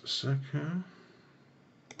 just a second.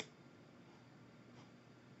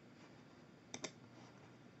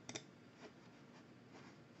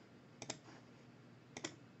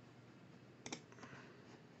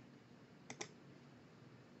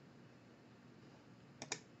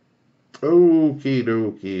 Okie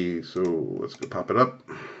dokie, so let's go pop it up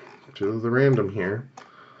to the random here.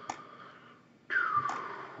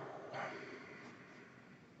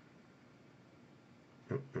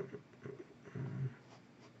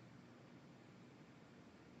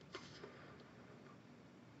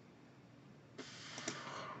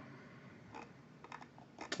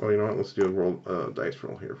 Oh, you know what? Let's do a roll, dice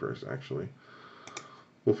roll here first, actually.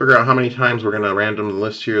 We'll figure out how many times we're going to random the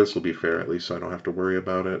list here. This will be fair, at least, so I don't have to worry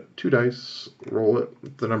about it. 2 dice, roll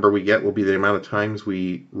it. The number we get will be the amount of times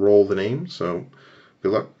we roll the name, so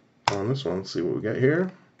good luck on this one. Let's see what we get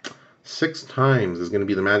here. 6 times is going to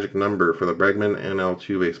be the magic number for the Bregman and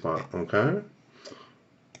Altuve spot, okay?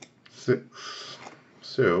 6.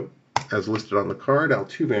 So, as listed on the card,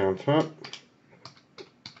 Altuve on top.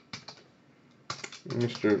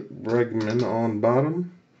 Mr. Bregman on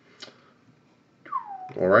bottom.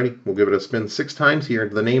 Alrighty, we'll give it a spin 6 times here.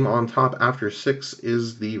 The name on top after 6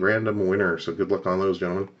 is the random winner, so good luck on those,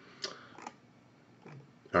 gentlemen.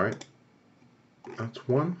 Alright, that's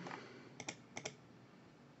 1,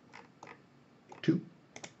 2,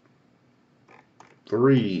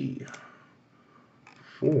 3,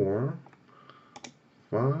 4,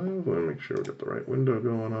 5. Let me make sure we got the right window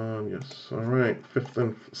going on. Yes, alright.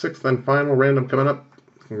 6th and final random coming up.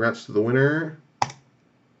 Congrats to the winner.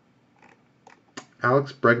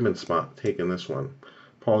 Alex Bregman spot, taking this one.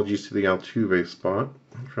 Apologies to the Altuve spot.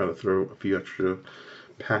 I'm trying to throw a few extra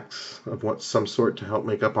packs of what some sort to help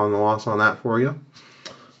make up on the loss on that for you.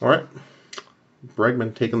 All right,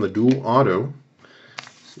 Bregman taking the dual auto.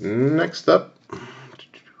 Next up,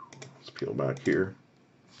 let's peel back here.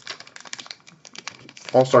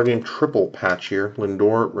 All-Star Game triple patch here.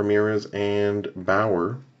 Lindor, Ramirez, and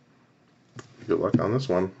Bauer. Good luck on this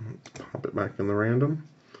one. Pop it back in the random.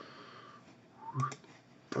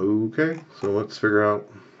 Okay, so let's figure out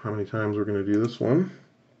how many times we're going to do this one.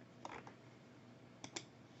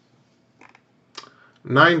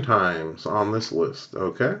 9 times on this list,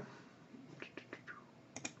 okay?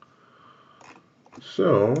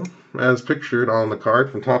 So, as pictured on the card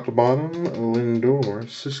from top to bottom, Lindor,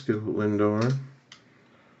 Cisco Lindor,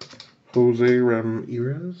 Jose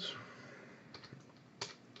Ramirez,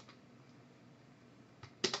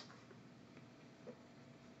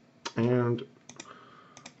 and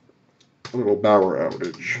a little Bauer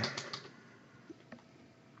outage.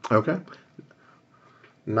 Okay.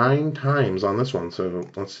 9 times on this one, so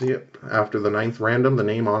let's see it. After the 9th random, the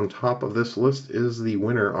name on top of this list is the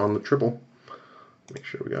winner on the triple. Make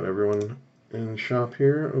sure we got everyone in shop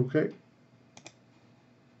here. Okay.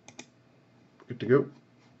 Good to go.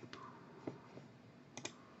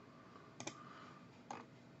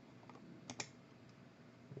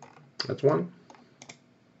 That's 1.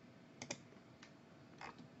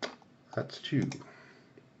 That's 2.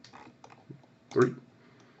 3.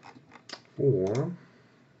 4.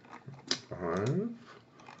 5.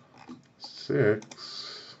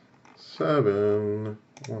 6. 7.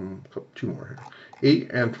 2 more here.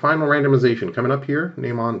 8, and final randomization coming up here.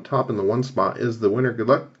 Name on top in the 1 spot is the winner. Good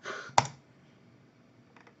luck.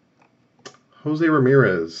 Jose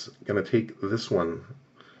Ramirez gonna take this one.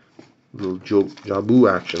 Little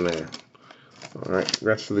Jabu action there. All right,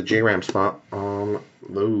 rest of the JRAM spot on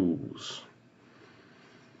those.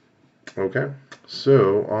 Okay,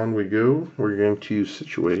 so on we go. We're going to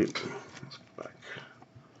situate. Let's go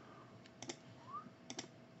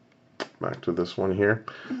back to this one here.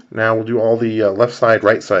 Now we'll do all the left side,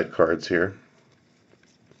 right side cards here.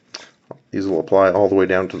 These will apply all the way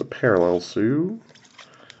down to the parallels, so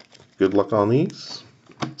good luck on these.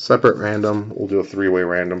 Separate random, we'll do a 3-way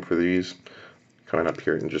random for these. Coming up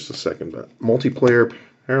here in just a second, but multiplayer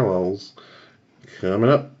parallels coming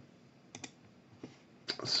up.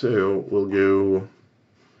 So we'll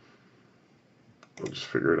just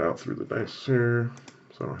figure it out through the dice here,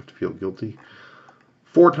 so I don't have to feel guilty.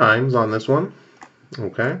 4 times on this one,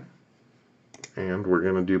 okay? And we're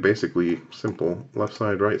going to do basically simple left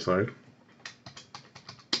side, right side.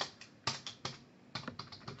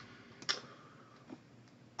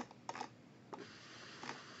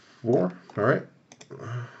 4, all right.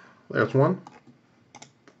 There's 1,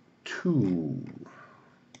 2,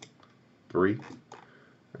 3,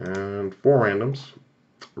 and 4 randoms.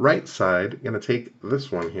 Right side, going to take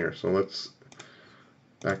this one here. So let's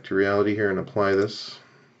back to reality here and apply this.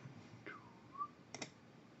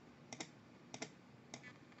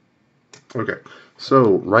 Okay,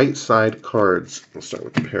 so right side cards. Let's start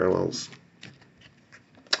with the parallels.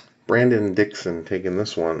 Brandon Dixon taking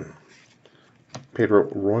this one. Pedro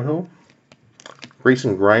Rojo,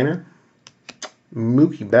 Grayson Griner,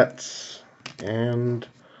 Mookie Betts, and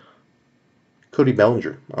Cody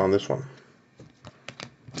Bellinger on this one.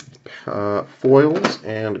 Foils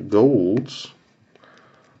and golds.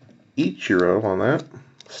 Ichiro on that.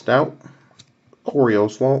 Stout, Corey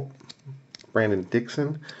Oswalt, Brandon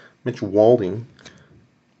Dixon, Mitch Walding,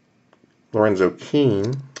 Lorenzo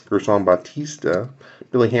King, Gerson Bautista,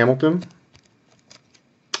 Billy Hamilton,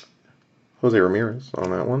 Jose Ramirez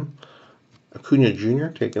on that one. Acuna Jr.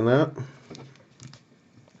 taking that.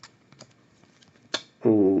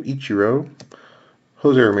 Oh, Ichiro,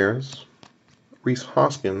 Jose Ramirez, Reese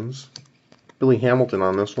Hoskins, Billy Hamilton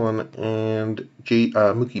on this one, and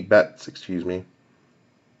Mookie Betts, excuse me,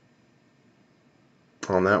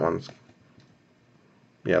 on that one.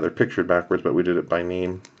 Yeah, they're pictured backwards, but we did it by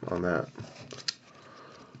name on that.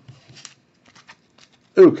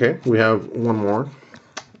 Okay, we have one more.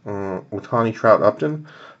 Ohtani, Trout, Upton.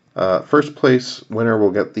 First place winner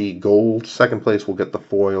will get the gold, second place will get the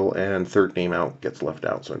foil, and third name out gets left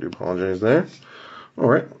out, so I do apologize there.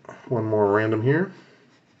 Alright, one more random here.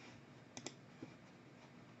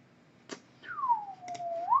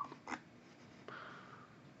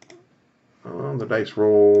 On the dice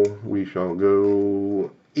roll, we shall go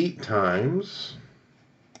 8 times.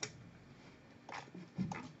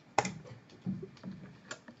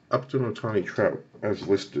 Upton, Ohtani, Trout as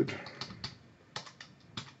listed.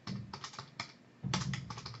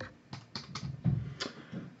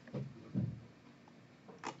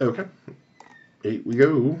 Okay, 8 we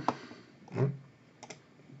go. 1,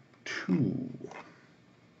 2,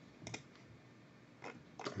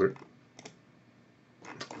 3,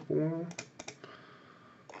 4,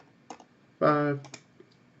 5,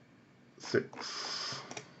 6,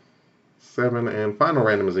 7, and final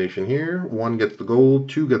randomization here. 1 gets the gold,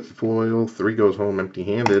 2 gets the foil, 3 goes home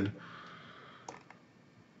empty-handed.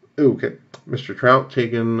 Okay, Mr. Trout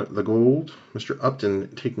taking the gold, Mr.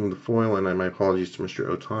 Upton taking the foil, and my apologies to Mr.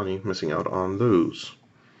 Ohtani, missing out on those.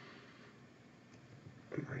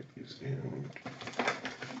 Write these down.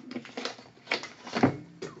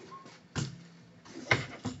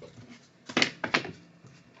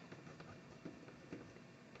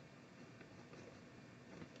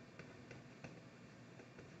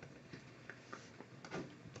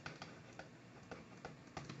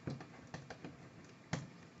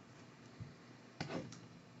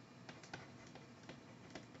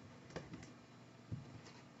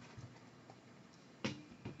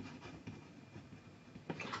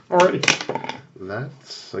 Alrighty,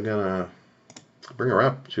 that's gonna bring a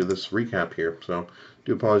wrap to this recap here. So,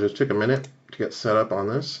 do apologize. Took a minute to get set up on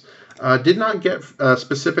this. Did not get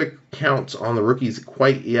specific counts on the rookies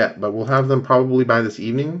quite yet, but we'll have them probably by this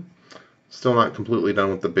evening. Still not completely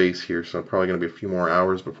done with the base here, so probably going to be a few more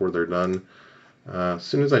hours before they're done. As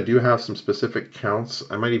soon as I do have some specific counts,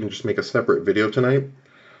 I might even just make a separate video tonight.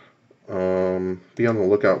 Be on the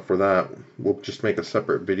lookout for that. We'll just make a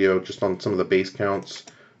separate video just on some of the base counts,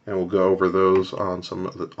 and we'll go over those on some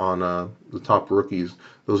of the top rookies.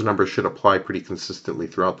 Those numbers should apply pretty consistently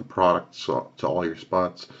throughout the product, so to all your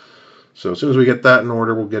spots. So as soon as we get that in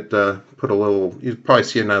order, we'll get put a little. You'll probably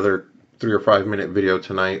see another 3 or 5 minute video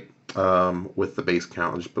tonight with the base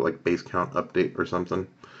count. I'll just put like base count update or something.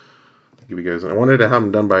 Give you guys. I wanted to have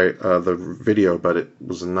them done by the video, but it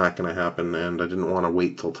was not going to happen, and I didn't want to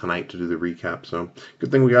wait till tonight to do the recap. So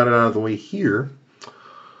good thing we got it out of the way here.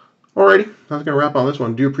 Alrighty, that's going to wrap on this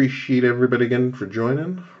one. Do appreciate everybody again for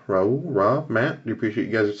joining. Raul, Rob, Matt, do appreciate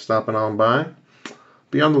you guys stopping on by.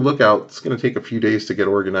 Be on the lookout. It's going to take a few days to get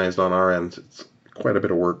organized on our end. It's quite a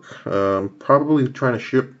bit of work. Probably trying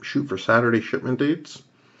to shoot for Saturday shipment dates.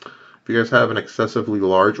 If you guys have an excessively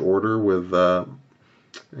large order with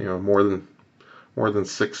more than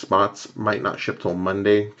 6 spots, might not ship till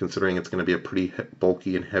Monday, considering it's going to be a pretty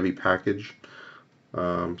bulky and heavy package.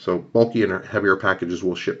 So bulky and heavier packages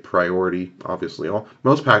will ship priority. Obviously,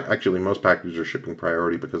 most packages are shipping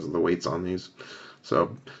priority because of the weights on these.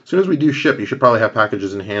 So as soon as we do ship, you should probably have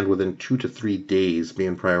packages in hand within 2 to 3 days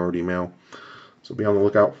being priority mail. So be on the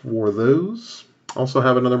lookout for those. Also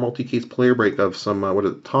have another multi-case player break of some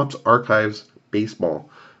Topps Archives Baseball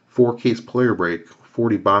 4-case player break,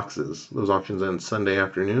 40 boxes. Those auctions end Sunday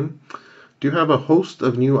afternoon. Do have a host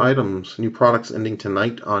of new items, new products ending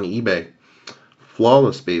tonight on eBay.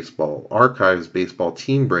 Flawless Baseball, Archives Baseball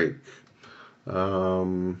Team Break,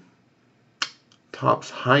 Topps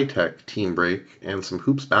High Tech Team Break, and some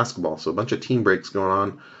Hoops Basketball. So a bunch of team breaks going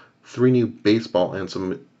on. 3 new baseball and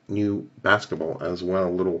some new basketball as well.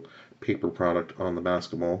 A little paper product on the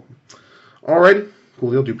basketball. Alrighty,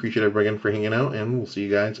 cool deal. Do appreciate everybody again for hanging out, and we'll see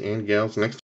you guys and gals next time.